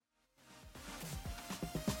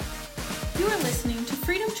You are listening to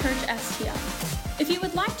Freedom Church STL. If you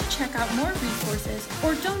would like to check out more resources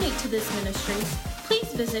or donate to this ministry,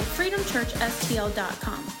 please visit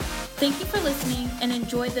freedomchurchstl.com. Thank you for listening and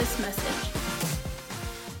enjoy this message.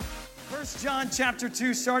 1 John chapter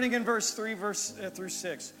 2, starting in verse 3 through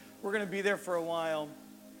 6. We're going to be there for a while.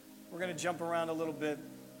 We're going to jump around a little bit.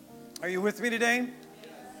 Are you with me today?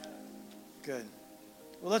 Good.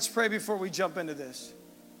 Well, let's pray before we jump into this.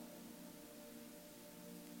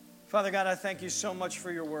 Father God, I thank you so much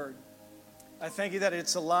for your word. I thank you that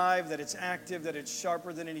it's alive, that it's active, that it's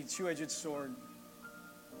sharper than any two-edged sword.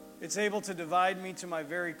 It's able to divide me to my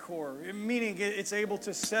very core, meaning it's able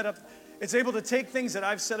to take things that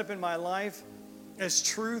I've set up in my life as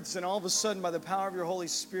truths, and all of a sudden, by the power of your Holy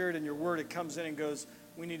Spirit and your word, it comes in and goes,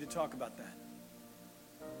 we need to talk about that.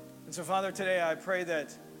 And so, Father, today I pray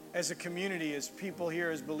that as a community, as people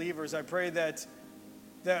here, as believers, I pray that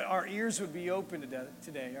our ears would be open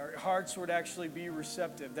today. Our hearts would actually be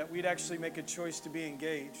receptive, that we'd actually make a choice to be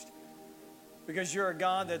engaged. Because you're a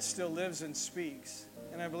God that still lives and speaks.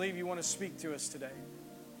 And I believe you want to speak to us today.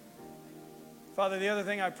 Father, the other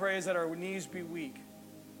thing I pray is that our knees be weak.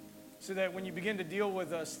 So that when you begin to deal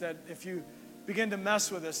with us, that if you begin to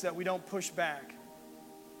mess with us, that we don't push back.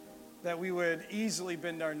 That we would easily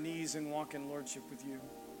bend our knees and walk in lordship with you.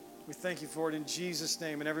 We thank you for it in Jesus'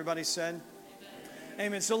 name. And everybody said?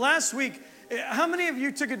 Amen. So last week, how many of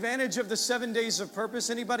you took advantage of the 7 days of purpose?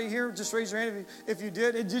 Anybody here? Just raise your hand if you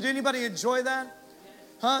did. Did anybody enjoy that?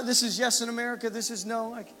 Huh? This is yes in America. This is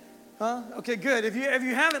no. Huh? Okay, good. If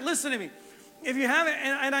you haven't, listen to me. If you haven't,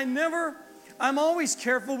 I'm always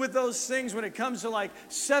careful with those things when it comes to like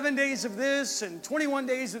 7 days of this and 21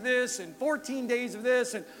 days of this and 14 days of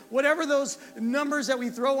this and whatever those numbers that we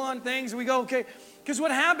throw on things, we go, okay. Because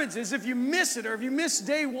what happens is if you miss it or if you miss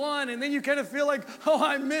day one and then you kind of feel like, oh,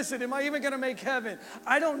 I miss it. Am I even going to make heaven?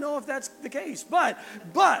 I don't know if that's the case. But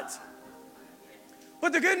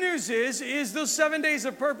the good news is those 7 days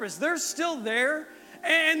of purpose, they're still there.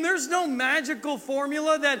 And there's no magical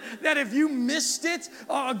formula that if you missed it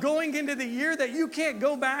going into the year that you can't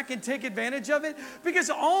go back and take advantage of it.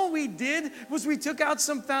 Because all we did was we took out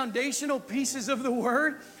some foundational pieces of the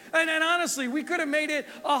Word. And honestly, we could have made it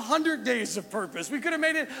 100 days of purpose. We could have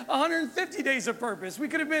made it 150 days of purpose. We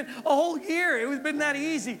could have been a whole year. It would have been that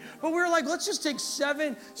easy. But we were like, let's just take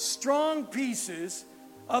 7 strong pieces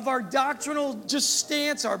of our doctrinal just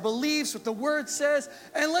stance, our beliefs, what the Word says,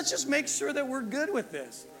 and let's just make sure that we're good with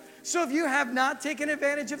this. So if you have not taken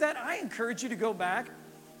advantage of that, I encourage you to go back.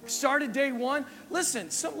 Start at day one. Listen,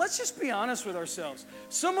 let's just be honest with ourselves.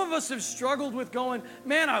 Some of us have struggled with going,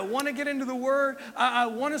 man, I want to get into the Word. I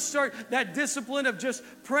want to start that discipline of just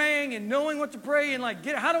praying and knowing what to pray and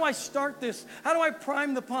how do I start this? How do I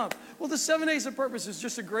prime the pump? Well, the 7 days of purpose is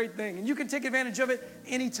just a great thing, and you can take advantage of it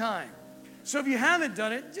anytime. So if you haven't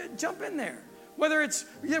done it, jump in there. Whether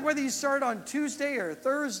you start on Tuesday or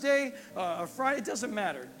Thursday or Friday, it doesn't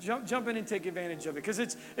matter. Jump in and take advantage of it because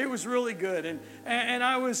it was really good. And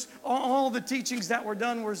I was, all the teachings that were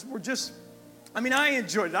done were just, I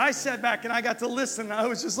enjoyed it. I sat back and I got to listen and I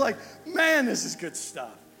was just like, man, this is good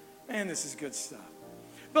stuff. Man, this is good stuff.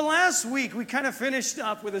 But last week, we kind of finished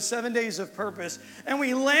up with the 7 days of purpose and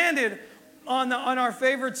we landed on our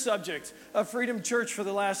favorite subject of Freedom Church for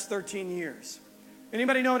the last 13 years.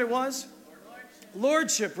 Anybody know what it was?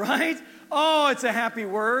 Lordship, right? Oh, it's a happy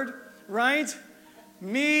word, right?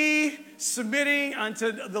 Me submitting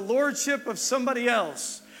unto the lordship of somebody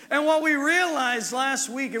else. And what we realized last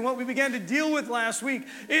week and what we began to deal with last week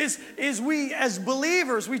is we as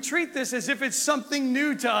believers, we treat this as if it's something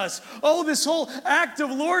new to us. Oh, this whole act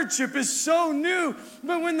of lordship is so new.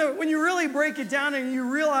 But when you really break it down and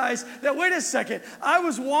you realize that, wait a second, I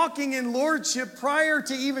was walking in lordship prior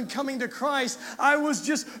to even coming to Christ.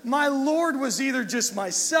 My Lord was either just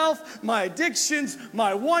myself, my addictions,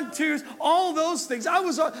 my want-tos, all those things.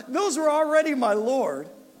 Those were already my Lord.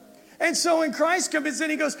 And so when Christ comes in,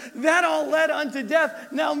 he goes, that all led unto death.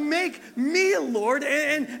 Now make me a Lord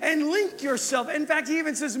and link yourself. In fact, he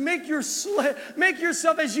even says, make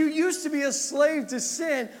yourself as you used to be a slave to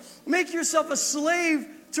sin. Make yourself a slave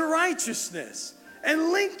to righteousness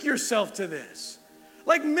and link yourself to this.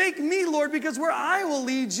 Like, make me Lord, because where I will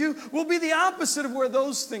lead you will be the opposite of where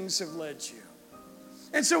those things have led you.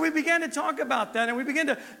 And so we began to talk about that, and we began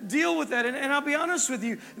to deal with that. And I'll be honest with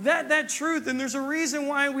you, that truth, and there's a reason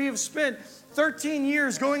why we have spent 13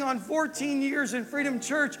 years, going on 14 years in Freedom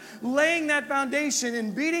Church, laying that foundation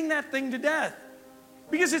and beating that thing to death.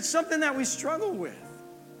 Because it's something that we struggle with.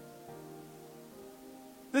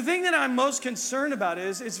 The thing that I'm most concerned about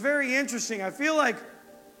is, it's very interesting. I feel like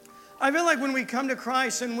I feel like when we come to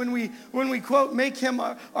Christ and when we quote, make him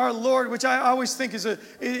our Lord, which I always think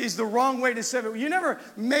is the wrong way to say it. You never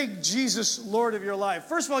make Jesus Lord of your life.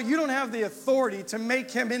 First of all, you don't have the authority to make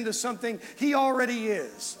him into something he already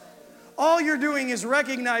is. All you're doing is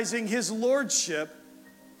recognizing his lordship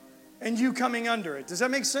and you coming under it. Does that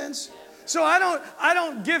make sense? So I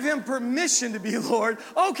don't give him permission to be Lord.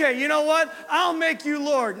 Okay, you know what? I'll make you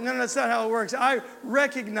Lord. No, that's not how it works. I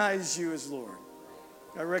recognize you as Lord.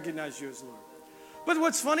 I recognize you as Lord. But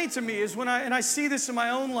what's funny to me is when I see this in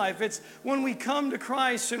my own life, it's when we come to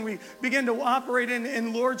Christ and we begin to operate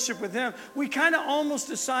in lordship with him, we kind of almost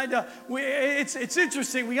decide to, it's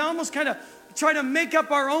interesting, we almost kind of try to make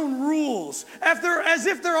up our own rules as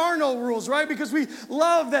if there are no rules, right? Because we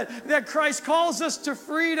love that Christ calls us to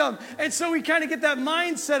freedom. And so we kind of get that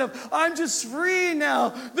mindset of, I'm just free now.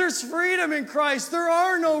 There's freedom in Christ. There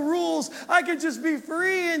are no rules. I can just be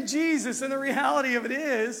free in Jesus. And the reality of it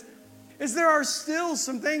is there are still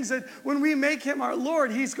some things that when we make him our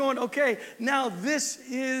Lord, he's going, okay, now this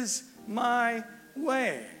is my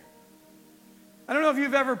way. I don't know if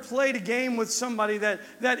you've ever played a game with somebody that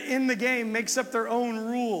in the game makes up their own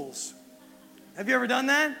rules. Have you ever done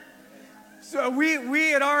that? So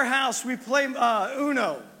we at our house, we play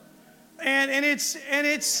Uno. And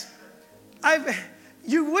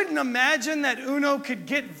you wouldn't imagine that Uno could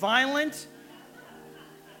get violent.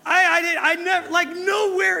 I never, like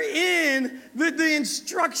nowhere in the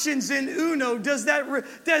instructions in Uno does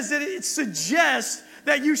it suggest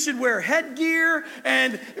that you should wear headgear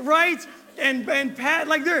and, right? And pat,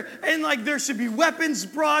 like there should be weapons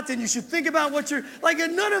brought, and you should think about what you're like.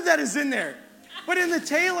 And none of that is in there. But in the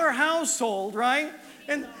Taylor household, right?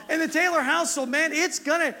 And in the Taylor household, man,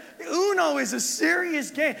 Uno is a serious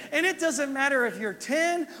game, and it doesn't matter if you're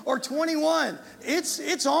 10 or 21.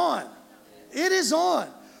 It's on. It is on.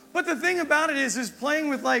 But the thing about it is playing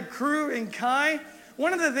with like Crew and Kai.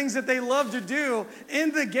 One of the things that they love to do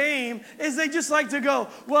in the game is they just like to go,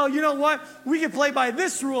 well, you know what? We can play by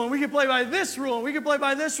this rule, and we can play by this rule, and we can play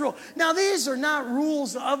by this rule. Now, these are not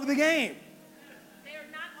rules of the game.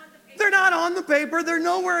 They're not on the paper. They're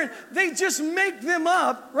nowhere in. They just make them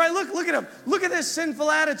up, right? Look at him. Look at this sinful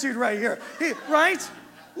attitude right here, right?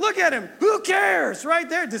 Look at him. Who cares? Right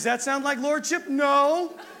there. Does that sound like lordship?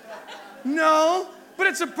 No. No. But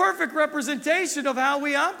it's a perfect representation of how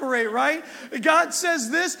we operate, right? God says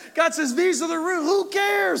this. God says these are the rules. Who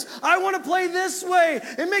cares? I want to play this way.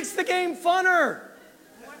 It makes the game funner.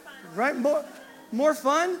 More fun. Right? More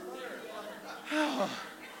fun?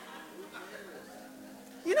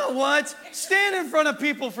 You know what? Stand in front of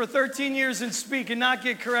people for 13 years and speak and not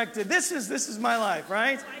get corrected. This is my life,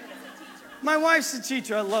 right? My wife's a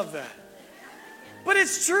teacher. I love that. But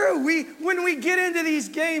it's true. When we get into these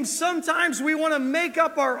games, sometimes we want to make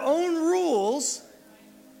up our own rules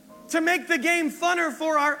to make the game funner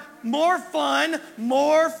for our more fun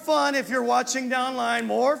if you're watching downline,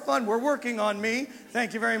 more fun. We're working on me.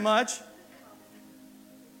 Thank you very much.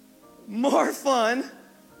 More fun.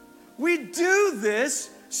 We do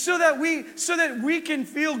this so that we can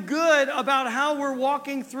feel good about how we're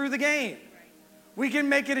walking through the game. We can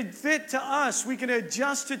make it fit to us. We can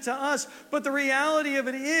adjust it to us. But the reality of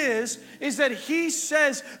it is that he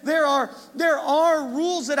says there are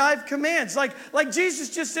rules that I've commanded. Like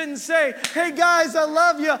Jesus just didn't say, hey guys, I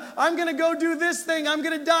love you. I'm going to go do this thing. I'm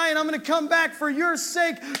going to die and I'm going to come back for your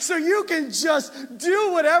sake so you can just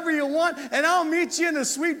do whatever you want and I'll meet you in the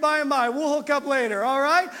sweet by and by. We'll hook up later, all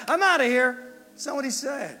right? I'm out of here. That's not what he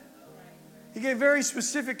said. He gave very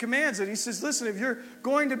specific commands, and he says, listen, if you're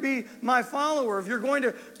going to be my follower, if you're going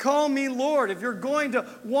to call me Lord, if you're going to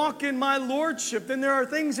walk in my lordship, then there are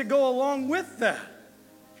things that go along with that.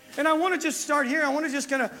 And I want to just start here. I want to just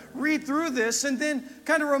kind of read through this and then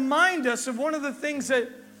kind of remind us of one of the things that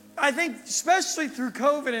I think, especially through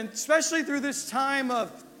COVID and especially through this time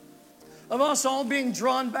of us all being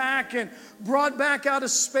drawn back and brought back out of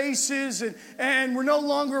spaces and we're no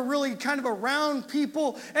longer really kind of around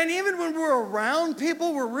people. And even when we're around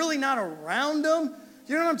people, we're really not around them.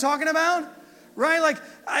 You know what I'm talking about? Right? Like,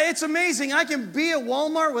 it's amazing. I can be at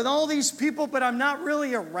Walmart with all these people, but I'm not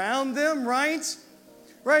really around them, right?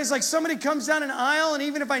 Right? It's like somebody comes down an aisle, and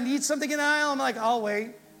even if I need something in the aisle, I'm like, I'll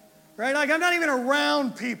wait. Right? Like, I'm not even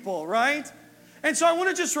around people, right? And so I want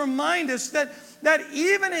to just remind us that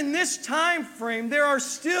even in this time frame, there are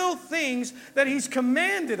still things that he's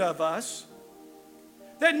commanded of us,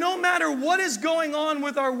 that no matter what is going on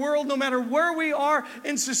with our world, no matter where we are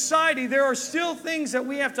in society, there are still things that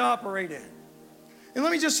we have to operate in. And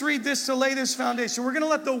let me just read this to lay this foundation. We're going to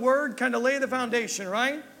let the word kind of lay the foundation,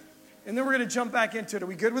 right? And then we're going to jump back into it. Are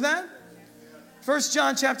we good with that? 1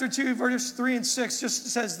 John chapter 2, verse 3 and 6 just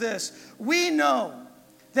says this. We know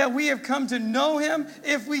that we have come to know him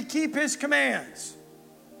if we keep his commands.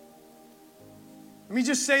 Let me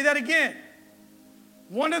just say that again.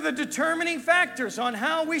 One of the determining factors on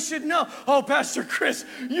how we should know. Oh, Pastor Chris,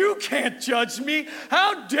 you can't judge me.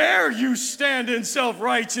 How dare you stand in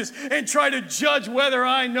self-righteous and try to judge whether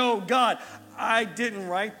I know God? I didn't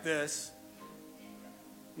write this.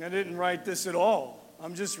 I didn't write this at all.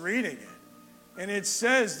 I'm just reading it. And it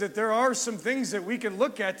says that there are some things that we can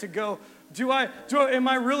look at to go, am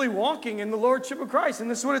I really walking in the Lordship of Christ? And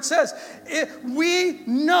this is what it says. We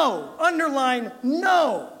know, underline,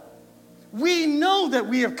 know. We know that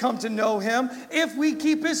we have come to know him if we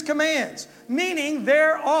keep his commands. Meaning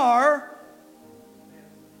there are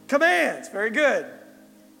commands. Very good.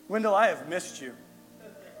 Wendell, I have missed you.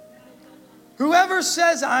 Whoever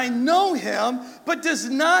says, I know him, but does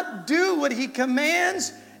not do what he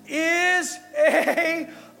commands is a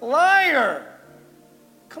liar.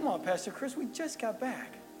 Come on, Pastor Chris, we just got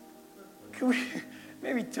back. Can we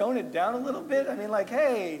maybe tone it down a little bit? I mean,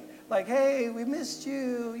 hey, we missed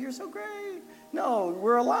you. You're so great. No,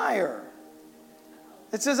 we're a liar.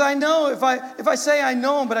 It says, I know. If I say I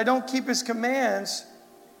know him, but I don't keep his commands,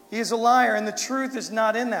 he is a liar, and the truth is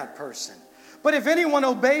not in that person. But if anyone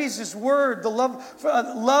obeys his word, the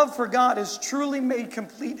love for God is truly made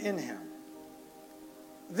complete in him.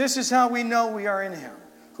 This is how we know we are in him.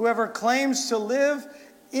 Whoever claims to live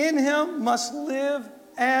in him must live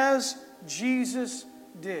as Jesus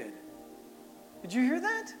did. Did you hear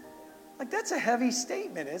that? That's a heavy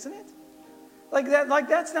statement, isn't it?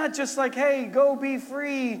 That's not just hey, go be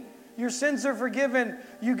free. Your sins are forgiven.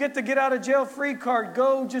 You get the get out of jail free card.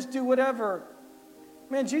 Go just do whatever.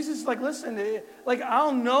 Man, Jesus is listen,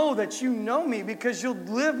 I'll know that you know me because you'll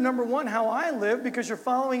live, number one, how I live because you're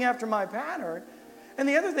following after my pattern. And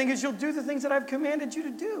the other thing is you'll do the things that I've commanded you to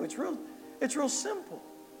do. It's real simple.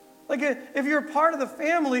 If you're a part of the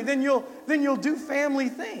family, then you'll do family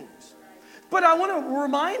things. But I want to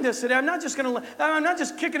remind us that I'm not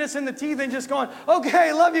just kicking us in the teeth and just going,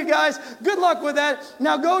 okay, love you guys. Good luck with that.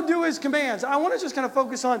 Now go do his commands. I want to just kind of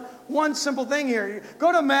focus on one simple thing here.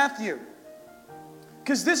 Go to Matthew.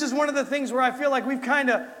 Because this is one of the things where I feel like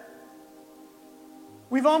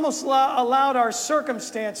we've almost allowed our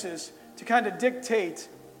circumstances to kind of dictate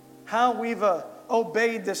how we've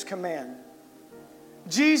obeyed this command.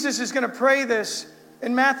 Jesus is going to pray this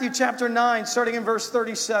in Matthew chapter 9, starting in verse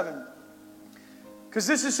 37. Because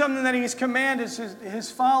this is something that he's commanded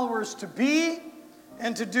his followers to be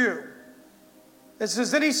and to do. It says,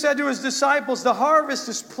 then he said to his disciples, the harvest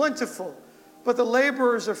is plentiful, but the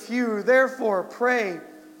laborers are few. Therefore, pray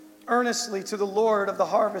earnestly to the Lord of the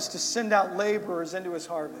harvest to send out laborers into his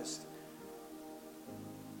harvest.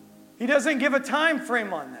 He doesn't give a time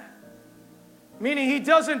frame on that. Meaning he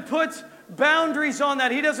doesn't put boundaries on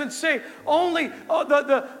that. He doesn't say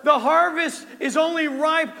the harvest is only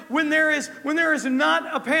ripe when there is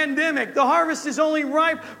not a pandemic. The harvest is only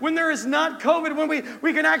ripe when there is not COVID, when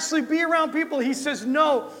we can actually be around people. He says,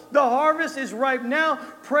 no, the harvest is ripe now.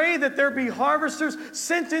 Pray that there be harvesters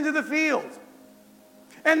sent into the field.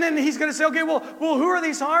 And then he's going to say, okay, well, who are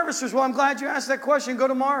these harvesters? Well, I'm glad you asked that question. Go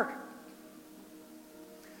to Mark.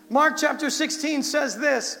 Mark chapter 16 says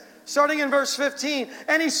this, starting in verse 15.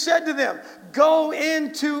 And he said to them, go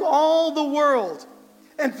into all the world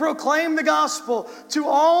and proclaim the gospel to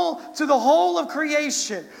the whole of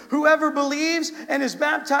creation. Whoever believes and is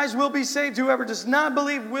baptized will be saved. Whoever does not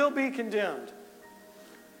believe will be condemned.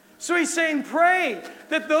 So he's saying, pray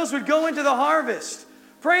that those would go into the harvest.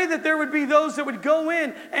 Pray that there would be those that would go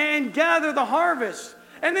in and gather the harvest.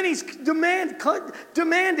 And then he's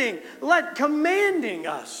commanding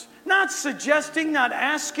us. Not suggesting, not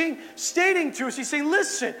asking, stating to us. He's saying,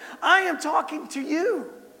 listen, I am talking to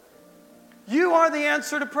you. You are the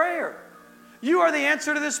answer to prayer. You are the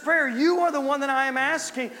answer to this prayer. You are the one that I am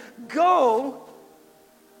asking. Go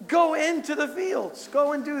into the fields.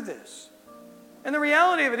 Go and do this. And the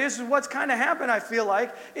reality of it is what's kind of happened, I feel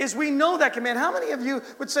like, is we know that command. How many of you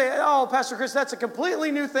would say, oh, Pastor Chris, that's a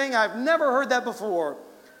completely new thing. I've never heard that before.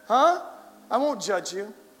 Huh? I won't judge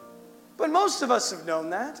you. But most of us have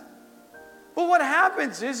known that. But what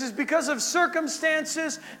happens is because of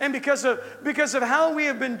circumstances and because of how we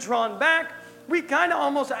have been drawn back, we kind of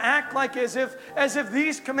almost act like as if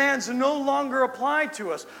these commands no longer apply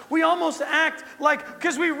to us. We almost act like,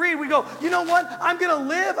 because we go, you know what? I'm going to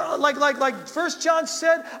live like 1 John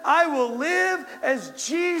said, I will live as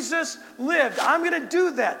Jesus lived. I'm going to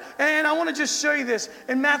do that. And I want to just show you this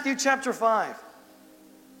in Matthew chapter 5.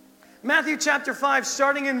 Matthew chapter 5,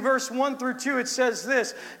 starting in verse 1 through 2, it says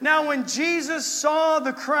this. Now when Jesus saw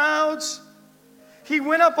the crowds, He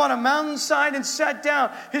went up on a mountainside and sat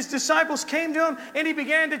down. His disciples came to him and he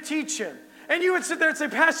began to teach him. And you would sit there and say,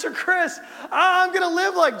 Pastor Chris, I'm going to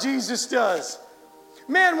live like Jesus does.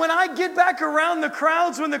 Man, when I get back around the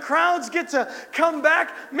crowds, when the crowds get to come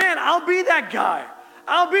back, man, I'll be that guy.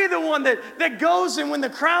 I'll be the one that goes, and when the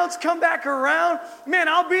crowds come back around, man,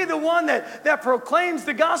 I'll be the one that proclaims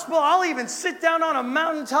the gospel. I'll even sit down on a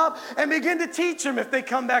mountaintop and begin to teach them if they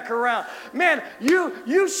come back around. Man,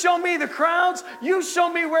 you show me the crowds, you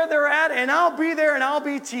show me where they're at, and I'll be there and I'll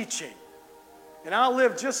be teaching. And I'll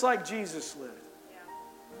live just like Jesus lived.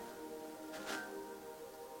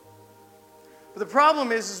 But the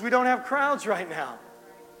problem is we don't have crowds right now.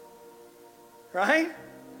 Right?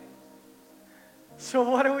 So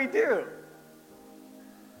what do we do?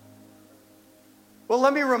 Well,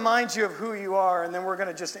 let me remind you of who you are, and then we're going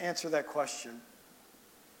to just answer that question.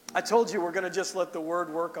 I told you we're going to just let the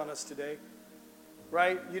Word work on us today.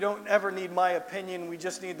 Right? You don't ever need my opinion. We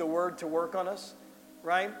just need the Word to work on us.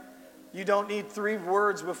 Right? You don't need 3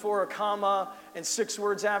 words before a comma and 6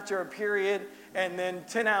 words after a period and then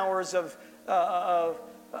 10 hours of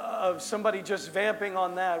somebody just vamping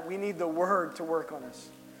on that. We need the Word to work on us.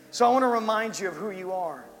 So I want to remind you of who you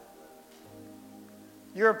are.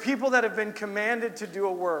 You're a people that have been commanded to do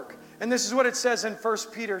a work. And this is what it says in 1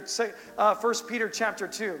 Peter chapter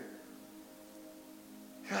 2. You're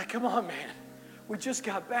like, come on, man. We just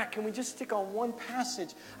got back. Can we just stick on one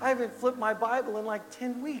passage? I haven't flipped my Bible in like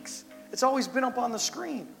 10 weeks. It's always been up on the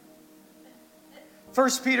screen. 1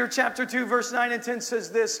 Peter chapter 2, verse 9 and 10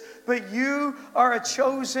 says this, but you are a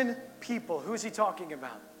chosen people. Who is he talking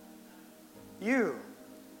about? You.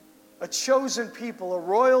 A chosen people, a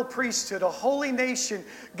royal priesthood, a holy nation,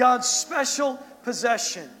 God's special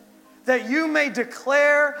possession, that you may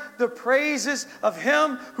declare the praises of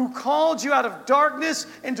Him who called you out of darkness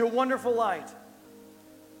into wonderful light.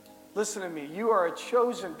 Listen to me. You are a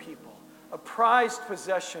chosen people, a prized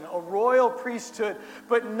possession, a royal priesthood,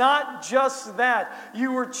 but not just that.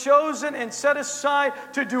 You were chosen and set aside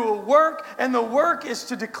to do a work, and the work is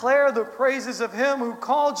to declare the praises of Him who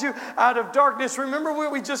called you out of darkness. Remember what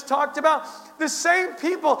we just talked about? The same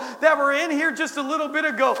people that were in here just a little bit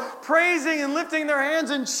ago, praising and lifting their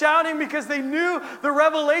hands and shouting because they knew the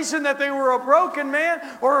revelation that they were a broken man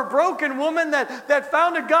or a broken woman that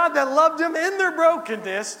found a God that loved them in their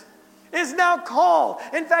brokenness, is now called,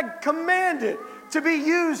 in fact, commanded to be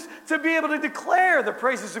used to be able to declare the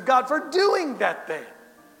praises of God for doing that thing.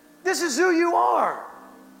 This is who you are.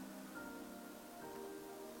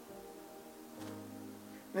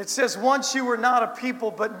 And it says, once you were not a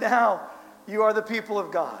people, but now you are the people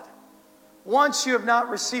of God. Once you have not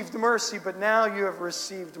received mercy, but now you have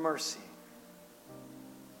received mercy.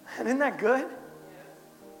 And isn't that good?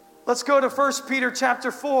 Let's go to 1 Peter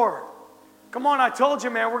chapter 4. Come on, I told you,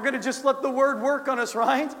 man, we're going to just let the Word work on us,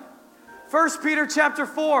 right? 1 Peter chapter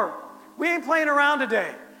 4. We ain't playing around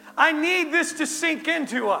today. I need this to sink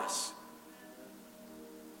into us.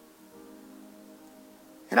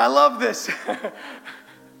 And I love this.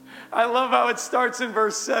 I love how it starts in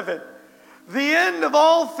verse 7. The end of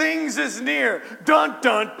all things is near. Dun,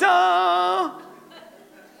 dun, dun.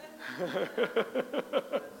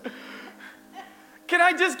 Can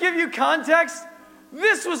I just give you context?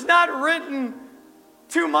 This was not written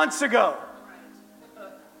 2 months ago.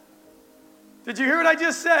 Did you hear what I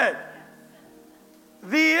just said?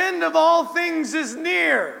 The end of all things is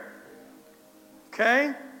near.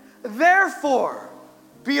 Okay? Therefore,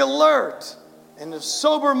 be alert and of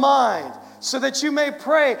sober mind, so that you may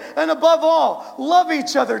pray. And above all, love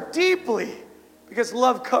each other deeply, because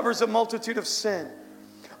love covers a multitude of sin.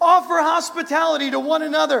 Offer hospitality to one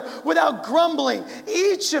another without grumbling.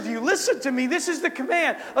 Each of you, listen to me, this is the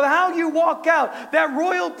command of how you walk out that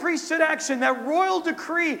royal priesthood action, that royal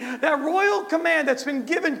decree, that royal command that's been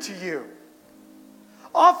given to you.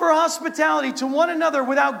 Offer hospitality to one another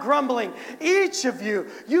without grumbling. Each of you,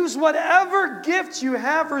 use whatever gift you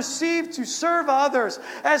have received to serve others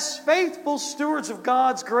as faithful stewards of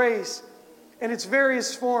God's grace in its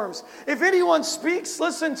various forms. If anyone speaks,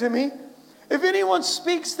 listen to me. If anyone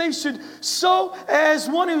speaks, they should so as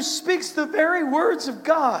one who speaks the very words of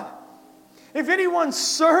God. If anyone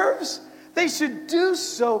serves, they should do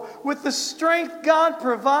so with the strength God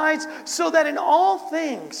provides, so that in all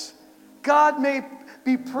things God may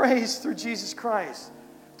be praised through Jesus Christ.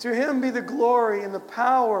 To Him be the glory and the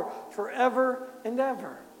power forever and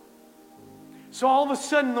ever. So all of a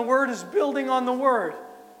sudden the Word is building on the Word.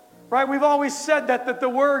 Right? We've always said that the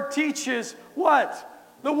Word teaches what?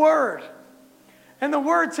 The Word. And the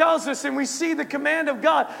Word tells us, and we see the command of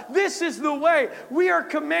God, this is the way. We are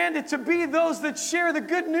commanded to be those that share the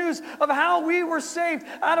good news of how we were saved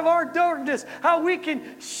out of our darkness, how we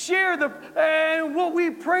can share and what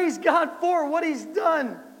we praise God for, what He's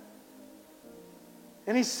done.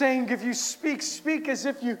 And He's saying, if you speak, speak as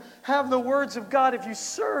if you have the words of God. If you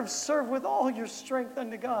serve, serve with all your strength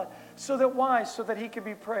unto God. So that why? So that He can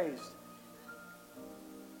be praised.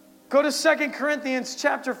 Go to 2 Corinthians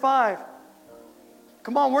chapter 5.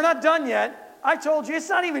 Come on, we're not done yet. I told you, it's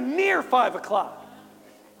not even near 5 o'clock.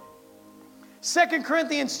 2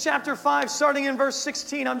 Corinthians chapter 5, starting in verse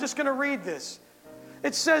 16. I'm just going to read this.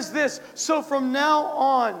 It says this, so from now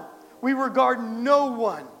on, we regard no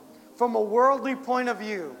one from a worldly point of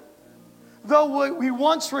view. Though we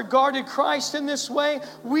once regarded Christ in this way,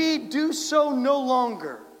 we do so no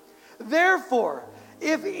longer. Therefore,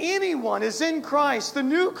 if anyone is in Christ, the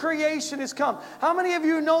new creation has come. How many of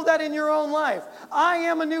you know that in your own life? I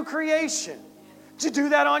am a new creation. Did you do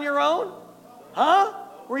that on your own? Huh?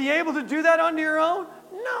 Were you able to do that on your own?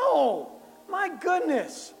 No. My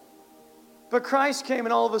goodness. But Christ came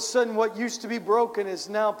and all of a sudden what used to be broken is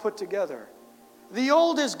now put together. The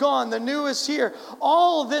old is gone, the new is here.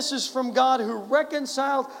 All of this is from God who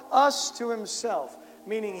reconciled us to Himself.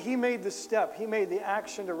 Meaning He made the step, He made the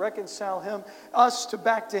action to reconcile us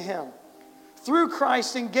back to Him. Through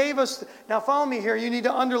Christ and gave us, now follow me here, you need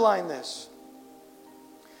to underline this.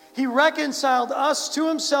 He reconciled us to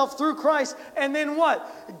Himself through Christ and then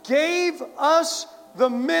what? Gave us the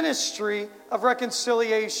ministry of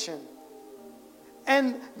reconciliation.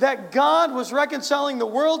 And that God was reconciling the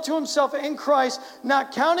world to Himself in Christ,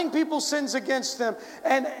 not counting people's sins against them.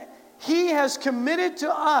 And He has committed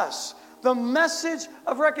to us the message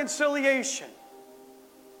of reconciliation.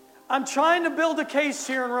 I'm trying to build a case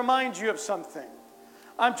here and remind you of something.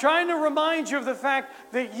 I'm trying to remind you of the fact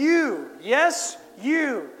that you, in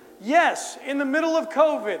the middle of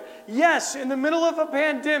COVID, yes, in the middle of a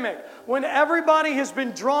pandemic, when everybody has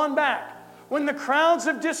been drawn back, when the crowds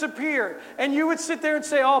have disappeared, and you would sit there and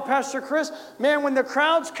say, oh, Pastor Chris, man, when the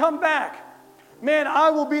crowds come back, man, I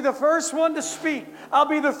will be the first one to speak. I'll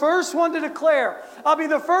be the first one to declare. I'll be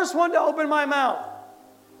the first one to open my mouth.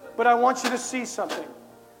 But I want you to see something.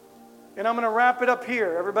 And I'm going to wrap it up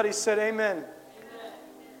here. Everybody said amen. Amen.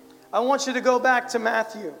 I want you to go back to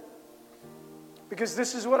Matthew. Because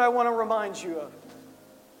this is what I want to remind you of.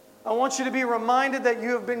 I want you to be reminded that you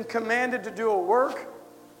have been commanded to do a work.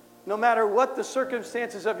 No matter what the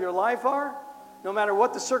circumstances of your life are. No matter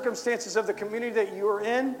what the circumstances of the community that you are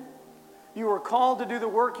in. You were called to do the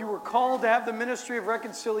work. You were called to have the ministry of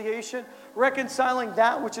reconciliation, reconciling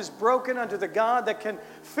that which is broken unto the God that can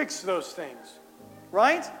fix those things.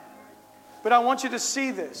 Right? But I want you to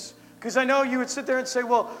see this. Because I know you would sit there and say,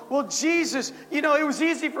 well, Jesus, it was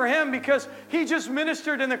easy for Him because He just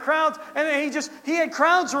ministered in the crowds and He had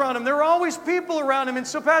crowds around Him. There were always people around Him. And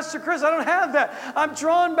so, Pastor Chris, I don't have that. I'm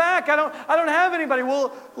drawn back. I don't have anybody.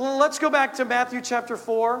 Well, let's go back to Matthew chapter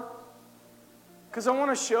 4. Because I want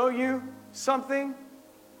to show you something,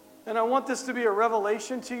 and I want this to be a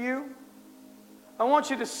revelation to you. I want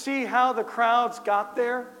you to see how the crowds got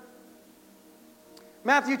there.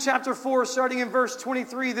 Matthew chapter 4, starting in verse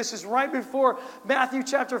 23. This is right before Matthew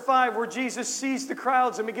chapter 5, where Jesus sees the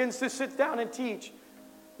crowds and begins to sit down and teach.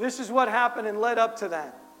 This is what happened and led up to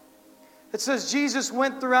that. It says, Jesus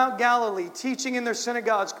went throughout Galilee, teaching in their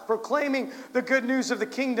synagogues, proclaiming the good news of the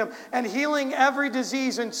kingdom, and healing every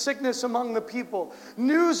disease and sickness among the people.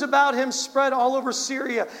 News about Him spread all over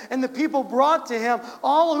Syria, and the people brought to Him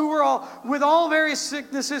all who were with all various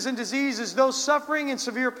sicknesses and diseases, those suffering in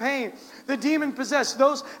severe pain, the demon-possessed,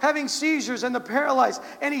 those having seizures, and the paralyzed,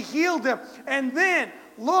 and He healed them. And then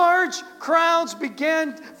large crowds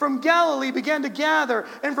from Galilee began to gather,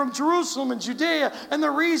 and from Jerusalem and Judea and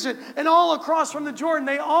the region and all across from the Jordan.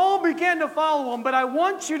 They all began to follow Him. But I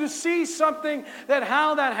want you to see something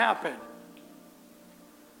how that happened.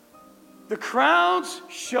 The crowds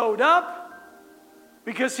showed up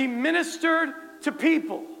because He ministered to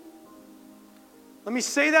people. Let me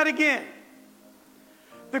say that again.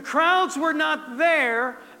 The crowds were not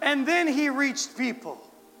there, and then He reached people.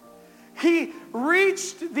 He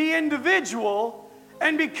reached the individual,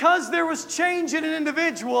 and because there was change in an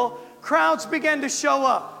individual, crowds began to show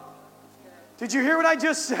up. Did you hear what I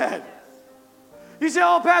just said? You say,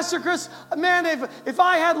 oh, Pastor Chris, man, if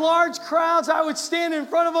I had large crowds, I would stand in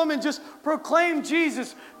front of them and just proclaim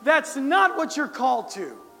Jesus. That's not what you're called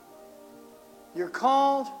to. You're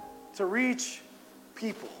called to reach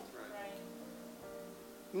people.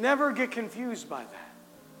 Never get confused by that.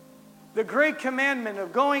 The great commandment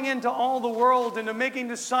of going into all the world and to making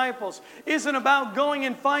disciples isn't about going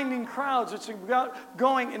and finding crowds. It's about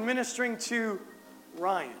going and ministering to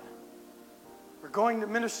Ryan. We're going to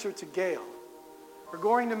minister to Gail. We're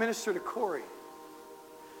going to minister to Corey.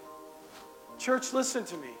 Church, listen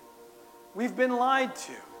to me. We've been lied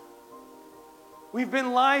to. We've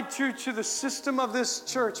been lied to the system of this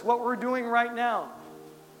church, what we're doing right now.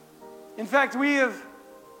 In fact, the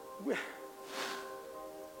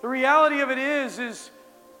reality of it is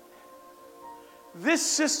this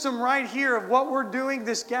system right here of what we're doing,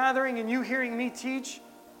 this gathering, and you hearing me teach,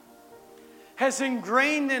 has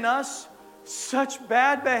ingrained in us such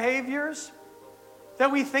bad behaviors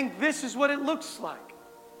that we think this is what it looks like.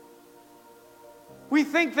 We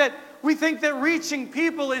think that reaching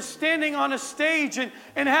people is standing on a stage and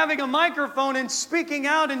having a microphone and speaking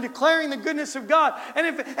out and declaring the goodness of God.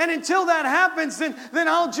 And until that happens, then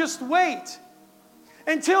I'll just wait.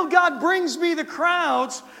 Until God brings me the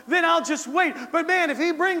crowds, then I'll just wait. But man, if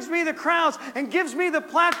He brings me the crowds and gives me the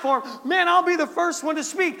platform, man, I'll be the first one to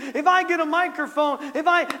speak. If I get a microphone, if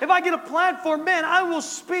I get a platform, man, I will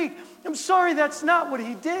speak. I'm sorry, that's not what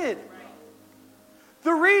He did.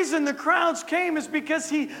 The reason the crowds came is because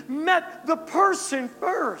He met the person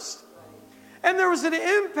first. And there was an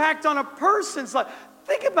impact on a person's life.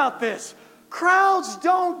 Think about this. Crowds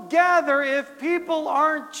don't gather if people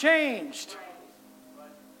aren't changed.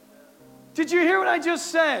 Did you hear what I just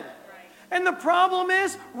said? And the problem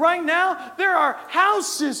is, right now, there are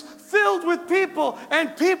houses filled with people,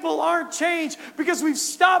 and people aren't changed because we've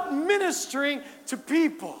stopped ministering to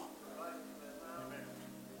people.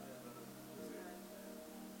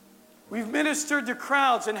 We've ministered to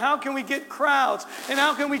crowds, and how can we get crowds? And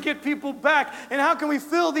how can we get people back? And how can we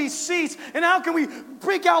fill these seats? And how can we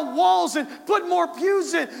break out walls and put more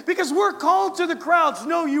pews in? Because we're called to the crowds.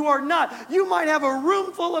 No, you are not. You might have a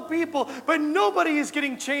room full of people, but nobody is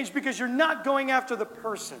getting changed because you're not going after the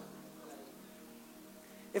person.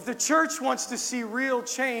 If the church wants to see real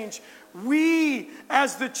change, we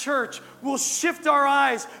as the church will shift our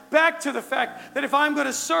eyes back to the fact that if I'm going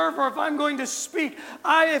to serve or if I'm going to speak,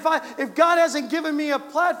 if God hasn't given me a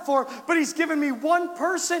platform, but He's given me one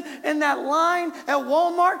person in that line at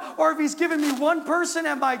Walmart, or if He's given me one person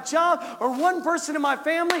at my job or one person in my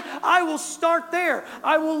family, I will start there.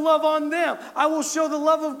 I will love on them. I will show the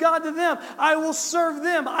love of God to them. I will serve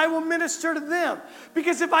them. I will minister to them.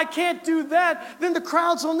 Because if I can't do that, then the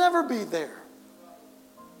crowds will never be there.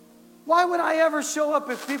 Why would I ever show up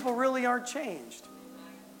if people really aren't changed?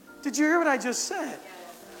 Did you hear what I just said?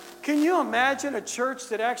 Can you imagine a church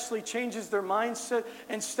that actually changes their mindset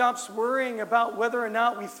and stops worrying about whether or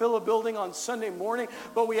not we fill a building on Sunday morning,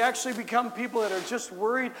 but we actually become people that are just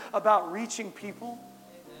worried about reaching people?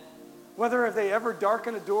 Whether if they ever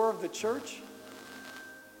darken a door of the church?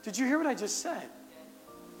 Did you hear what I just said?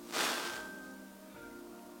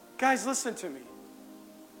 Guys, listen to me.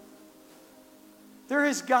 There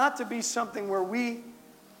has got to be something where we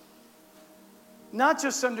not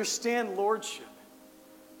just understand lordship,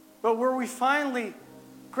 but where we finally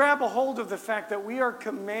grab a hold of the fact that we are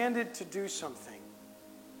commanded to do something.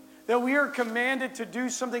 That we are commanded to do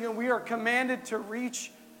something and we are commanded to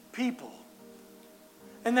reach people.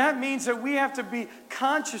 And that means that we have to be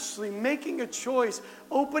consciously making a choice,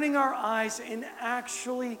 opening our eyes and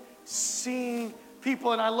actually seeing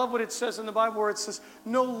people. And I love what it says in the Bible where it says,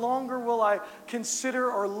 no longer will I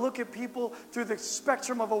consider or look at people through the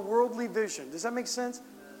spectrum of a worldly vision. Does that make sense?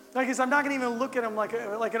 Because I'm not going to even look at them like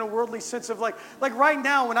in a worldly sense of like right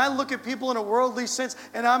now when I look at people in a worldly sense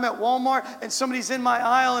and I'm at Walmart and somebody's in my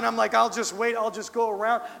aisle and I'm like, I'll just wait, I'll just go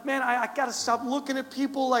around. Man, I got to stop looking at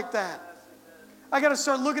people like that. I got to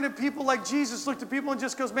start looking at people like Jesus looked at people and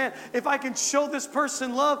just goes, man, if I can show this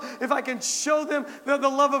person love, if I can show them the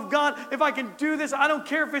love of God, if I can do this, I don't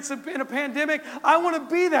care if it's in a pandemic, I want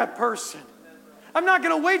to be that person. I'm not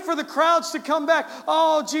going to wait for the crowds to come back.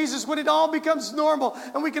 Oh, Jesus, when it all becomes normal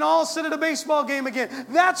and we can all sit at a baseball game again,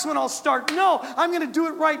 that's when I'll start. No, I'm going to do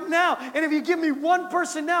it right now. And if you give me one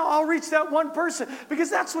person now, I'll reach that one person because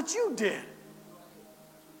that's what you did.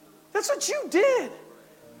 That's what you did.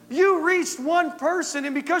 You reached one person,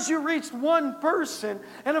 and because you reached one person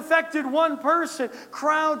and affected one person,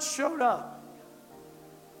 crowds showed up.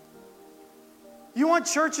 You want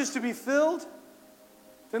churches to be filled?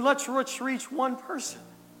 Then let's reach one person.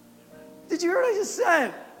 Did you hear what I just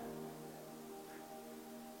said?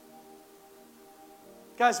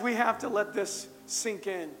 Guys, we have to let this sink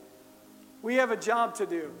in. We have a job to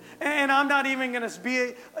do. And I'm not even going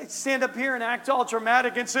to stand up here and act all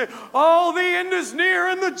dramatic and say, oh, the end is near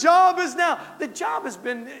and the job is now. The job has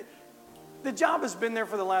been there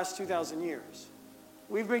for the last 2,000 years.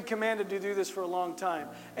 We've been commanded to do this for a long time.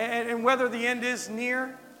 And whether the end is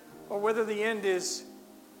near or whether the end is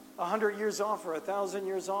 100 years off or 1,000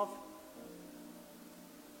 years off,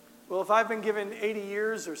 well, if I've been given 80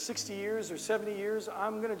 years or 60 years or 70 years,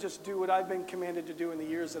 I'm going to just do what I've been commanded to do in the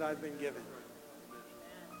years that I've been given.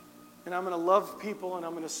 And I'm going to love people, and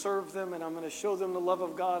I'm going to serve them, and I'm going to show them the love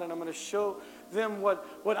of God, and I'm going to show them what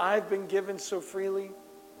I've been given so freely.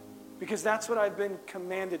 Because that's what I've been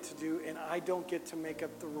commanded to do, and I don't get to make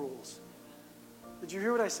up the rules. Did you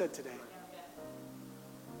hear what I said today?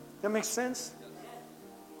 That makes sense?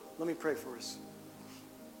 Let me pray for us.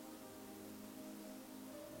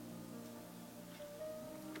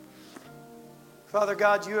 Father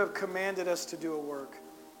God, you have commanded us to do a work.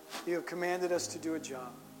 You have commanded us to do a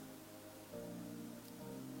job.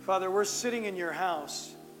 Father, we're sitting in your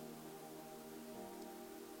house.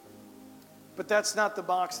 But that's not the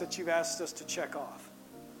box that you've asked us to check off,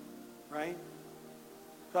 right?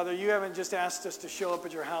 Father, you haven't just asked us to show up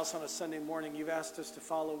at your house on a Sunday morning. You've asked us to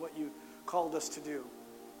follow what you called us to do.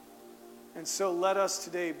 And so let us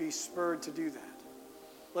today be spurred to do that.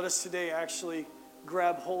 Let us today actually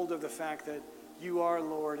grab hold of the fact that you are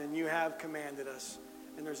Lord and you have commanded us,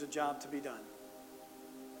 and there's a job to be done.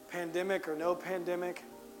 Pandemic or no pandemic,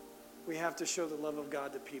 we have to show the love of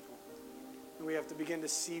God to people. And we have to begin to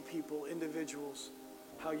see people, individuals,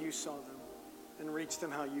 how you saw them, and reach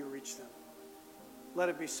them how you reached them. Let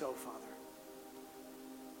it be so, Father.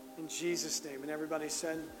 In Jesus' name. And everybody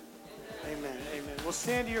said, amen. Amen. We'll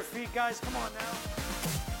stand to your feet, guys. Come on now.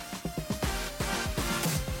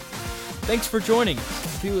 Thanks for joining us.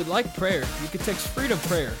 If you would like prayer, you can text Freedom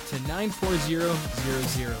Prayer to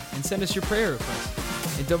 94000 and send us your prayer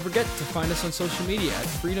request. And don't forget to find us on social media at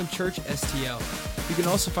Freedom Church STL. You can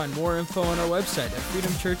also find more info on our website at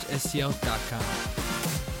freedomchurchstl.com.